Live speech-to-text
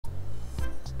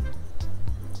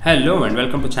Hello and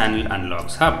welcome to channel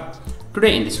Unlocks Hub.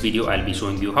 Today in this video I'll be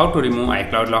showing you how to remove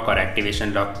iCloud lock or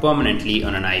activation lock permanently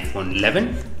on an iPhone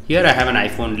 11. Here I have an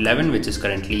iPhone 11 which is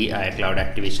currently iCloud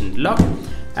activation lock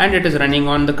and it is running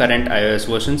on the current iOS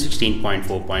version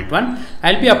 16.4.1.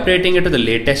 I'll be updating it to the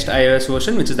latest iOS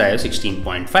version which is the iOS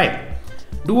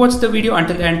 16.5. Do watch the video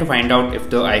until the end to find out if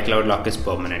the iCloud lock is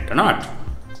permanent or not.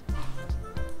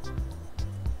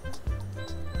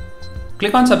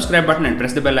 Click on subscribe button and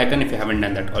press the bell icon if you haven't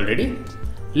done that already.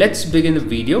 Let's begin the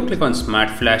video. Click on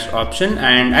Smart Flash option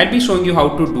and I'll be showing you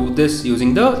how to do this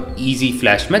using the Easy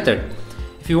Flash method.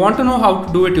 If you want to know how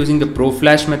to do it using the Pro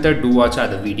Flash method, do watch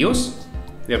other videos.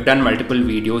 We have done multiple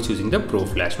videos using the Pro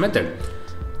Flash method.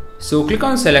 So click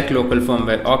on Select Local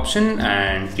Firmware option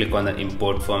and click on the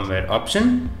Import Firmware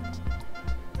option.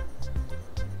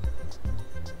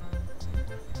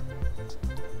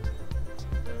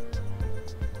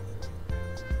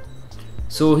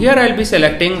 So here I'll be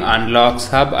selecting Unlocks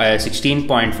Hub iOS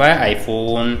 16.5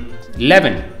 iPhone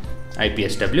 11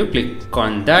 iPsw. Click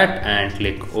on that and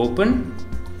click open.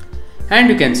 And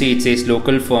you can see it says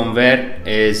local firmware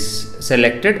is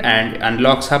selected and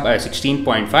Unlocks Hub iOS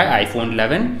 16.5 iPhone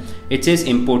 11. It says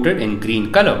imported in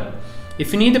green color.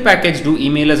 If you need the package, do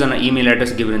email us on our email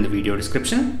address given in the video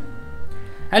description.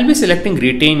 I'll be selecting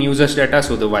retain users data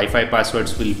so the Wi-Fi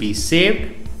passwords will be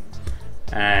saved.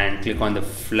 And click on the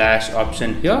flash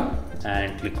option here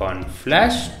and click on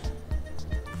flash.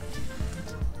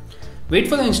 Wait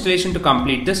for the installation to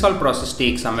complete. This whole process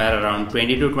takes somewhere around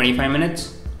 20 to 25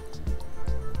 minutes.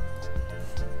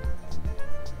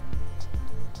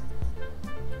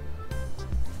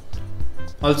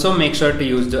 Also make sure to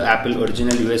use the Apple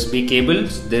original USB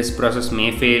cables. This process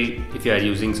may fail if you are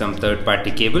using some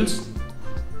third-party cables.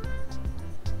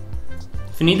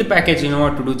 If you need the package, you know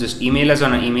what to do, just email us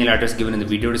on our email address given in the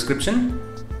video description.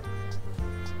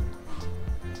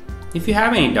 If you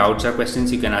have any doubts or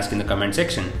questions, you can ask in the comment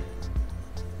section.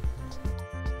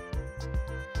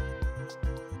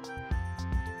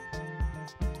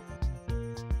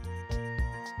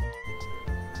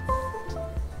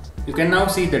 You can now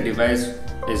see the device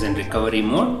is in recovery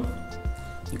mode.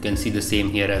 You can see the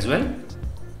same here as well.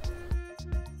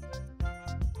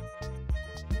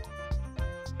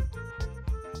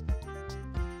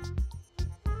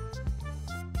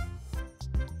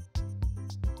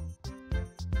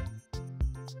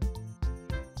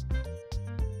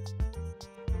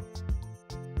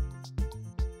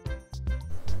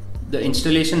 The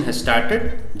installation has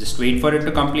started. Just wait for it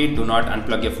to complete. Do not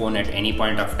unplug your phone at any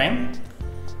point of time.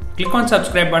 Click on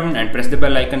subscribe button and press the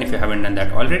bell icon if you haven't done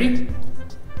that already.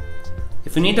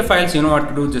 If you need the files, you know what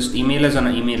to do. Just email us on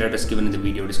our email address given in the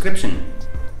video description.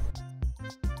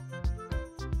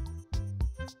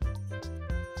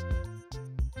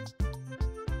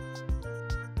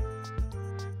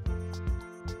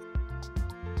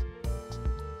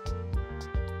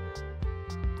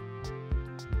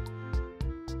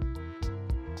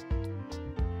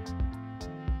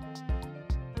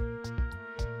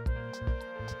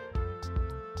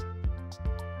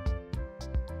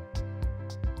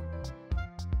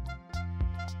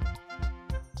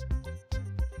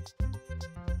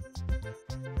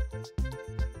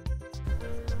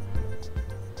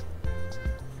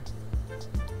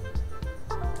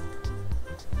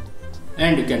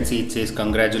 And you can see it says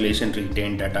congratulations,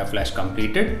 retained data flash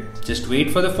completed. Just wait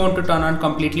for the phone to turn on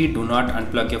completely. Do not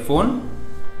unplug your phone.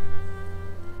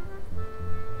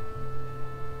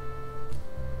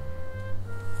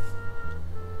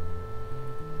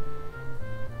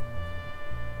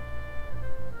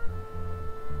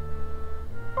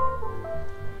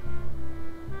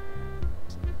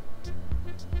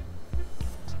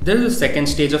 This is the second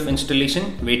stage of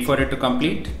installation. Wait for it to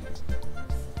complete.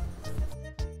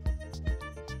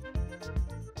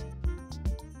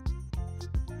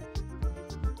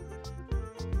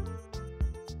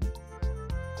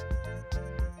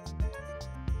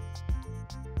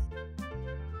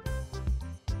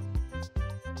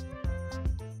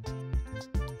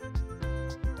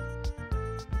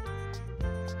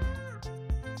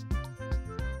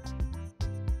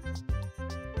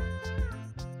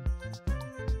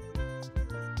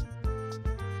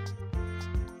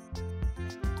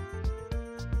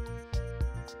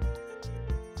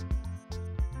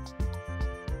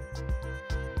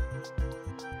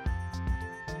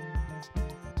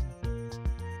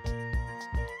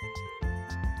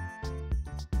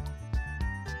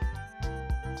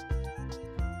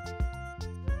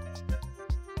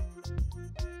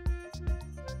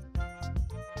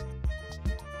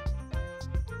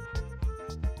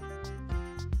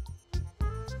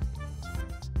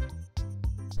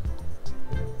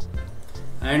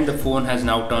 And the phone has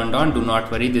now turned on. Do not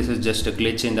worry, this is just a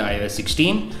glitch in the iOS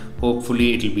 16.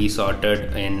 Hopefully it will be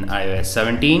sorted in iOS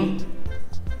 17.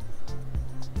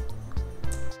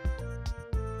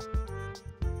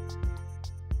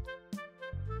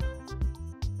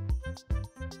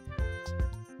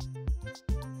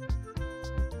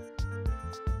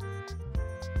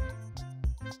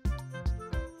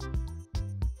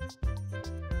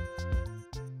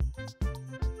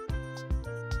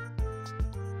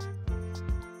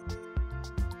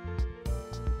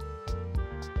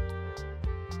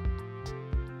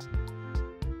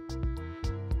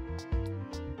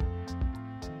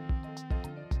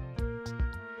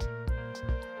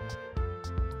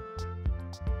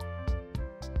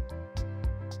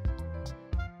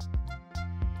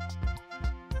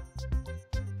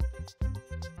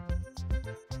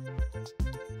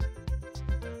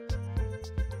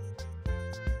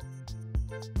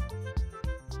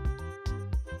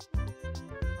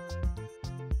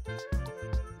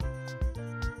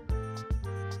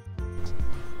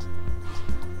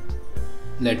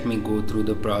 Let me go through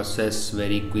the process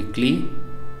very quickly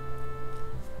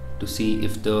to see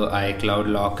if the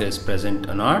iCloud lock is present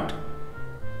or not.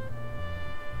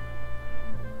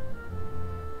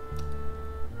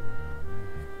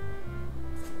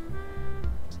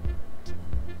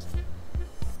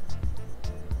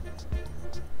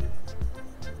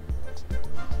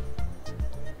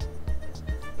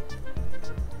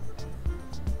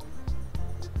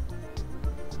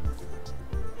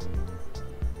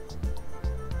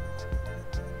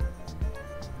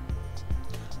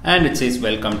 And it says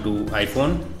welcome to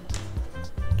iPhone.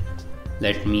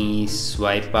 Let me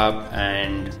swipe up,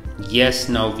 and yes,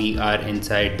 now we are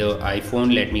inside the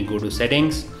iPhone. Let me go to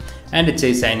settings, and it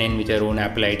says sign in with your own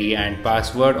Apple ID and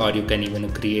password, or you can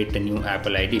even create a new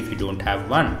Apple ID if you don't have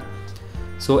one.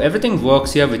 So everything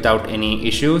works here without any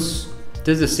issues.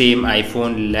 This is the same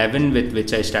iPhone 11 with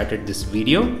which I started this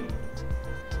video.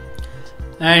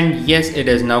 And yes, it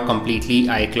is now completely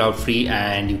iCloud free,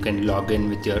 and you can log in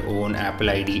with your own Apple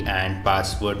ID and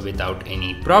password without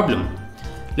any problem.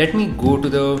 Let me go to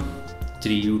the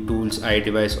 3U Tools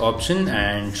iDevice option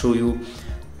and show you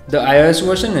the iOS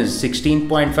version is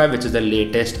 16.5, which is the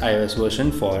latest iOS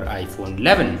version for iPhone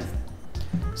 11.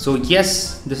 So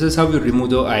yes, this is how you remove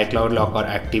the iCloud lock or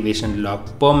activation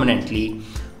lock permanently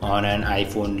on an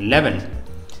iPhone 11.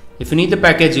 If you need the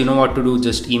package, you know what to do.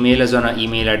 Just email us on our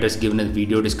email address given in the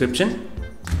video description.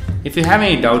 If you have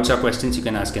any doubts or questions, you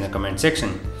can ask in the comment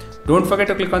section. Don't forget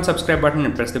to click on subscribe button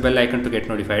and press the bell icon to get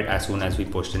notified as soon as we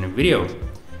post a new video.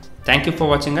 Thank you for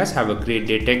watching us. Have a great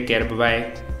day. Take care. Bye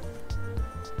bye.